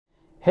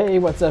Hey,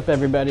 what's up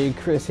everybody?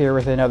 Chris here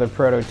with another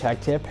Proto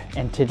Tech Tip,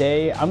 and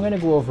today I'm going to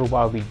go over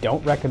why we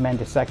don't recommend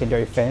a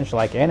secondary finish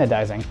like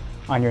anodizing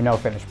on your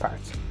no-finish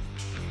parts.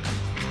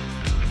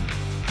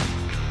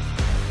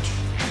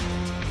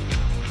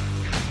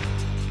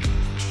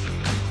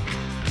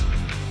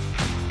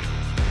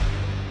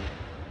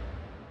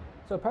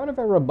 So part of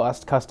our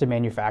robust custom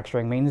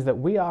manufacturing means that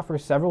we offer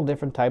several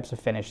different types of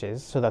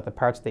finishes so that the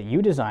parts that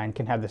you design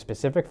can have the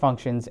specific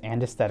functions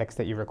and aesthetics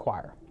that you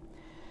require.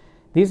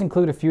 These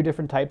include a few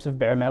different types of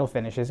bare metal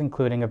finishes,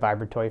 including a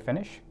vibratory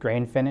finish,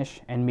 grain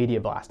finish, and media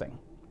blasting.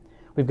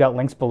 We've got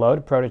links below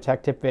to Proto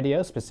Tech Tip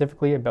videos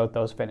specifically about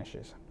those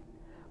finishes.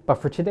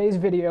 But for today's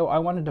video, I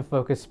wanted to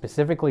focus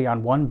specifically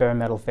on one bare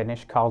metal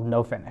finish called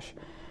no finish.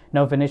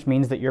 No finish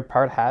means that your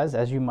part has,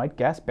 as you might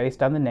guess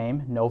based on the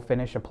name, no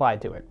finish applied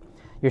to it.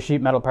 Your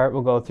sheet metal part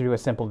will go through a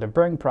simple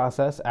deburring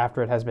process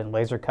after it has been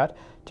laser cut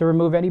to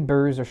remove any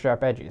burrs or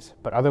sharp edges,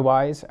 but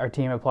otherwise, our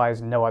team applies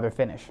no other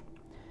finish.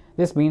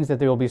 This means that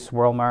there will be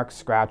swirl marks,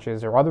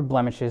 scratches, or other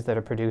blemishes that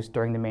are produced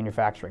during the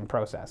manufacturing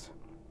process.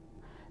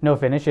 No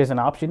finish is an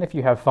option if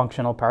you have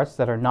functional parts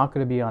that are not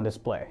going to be on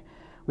display.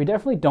 We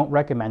definitely don't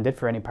recommend it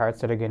for any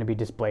parts that are going to be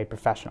displayed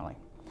professionally.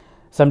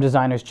 Some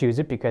designers choose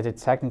it because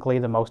it's technically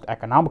the most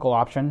economical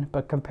option,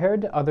 but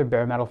compared to other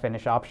bare metal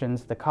finish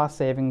options, the cost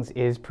savings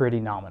is pretty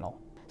nominal.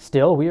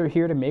 Still, we are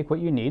here to make what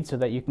you need so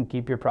that you can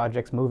keep your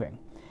projects moving.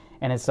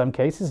 And in some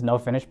cases, no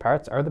finish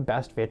parts are the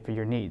best fit for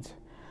your needs.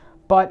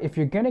 But if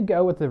you're going to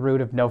go with the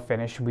route of no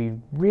finish, we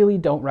really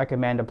don't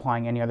recommend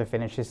applying any other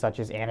finishes such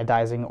as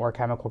anodizing or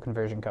chemical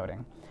conversion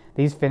coating.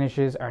 These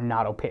finishes are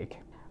not opaque.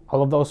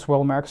 All of those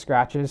swirl marks,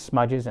 scratches,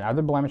 smudges, and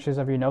other blemishes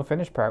of your no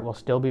finish part will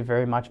still be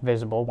very much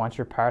visible once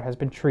your part has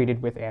been treated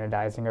with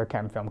anodizing or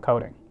chem-film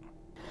coating.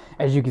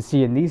 As you can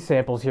see in these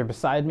samples here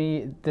beside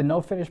me, the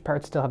no finish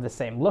parts still have the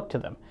same look to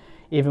them,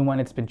 even when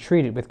it's been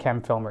treated with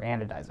chem-film or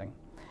anodizing.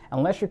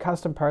 Unless your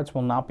custom parts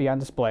will not be on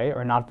display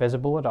or not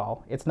visible at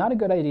all, it's not a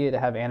good idea to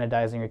have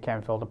anodizing or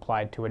chem-film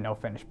applied to a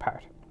no-finish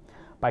part.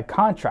 By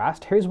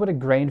contrast, here's what a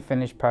grain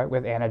finish part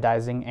with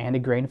anodizing and a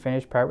grain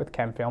finish part with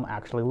chem-film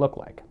actually look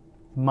like.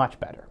 Much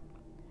better.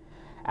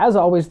 As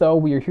always though,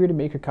 we are here to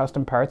make your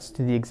custom parts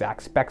to the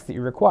exact specs that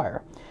you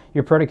require.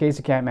 Your Protocase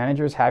account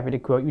manager is happy to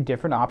quote you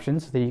different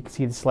options so that you can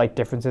see the slight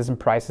differences in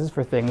prices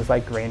for things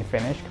like grain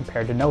finish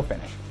compared to no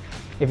finish.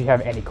 If you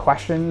have any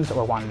questions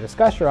or want to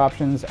discuss your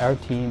options, our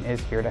team is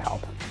here to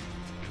help.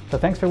 So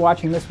thanks for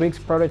watching this week's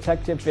Proto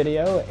Tech Tip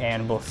video,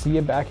 and we'll see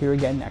you back here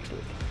again next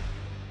week.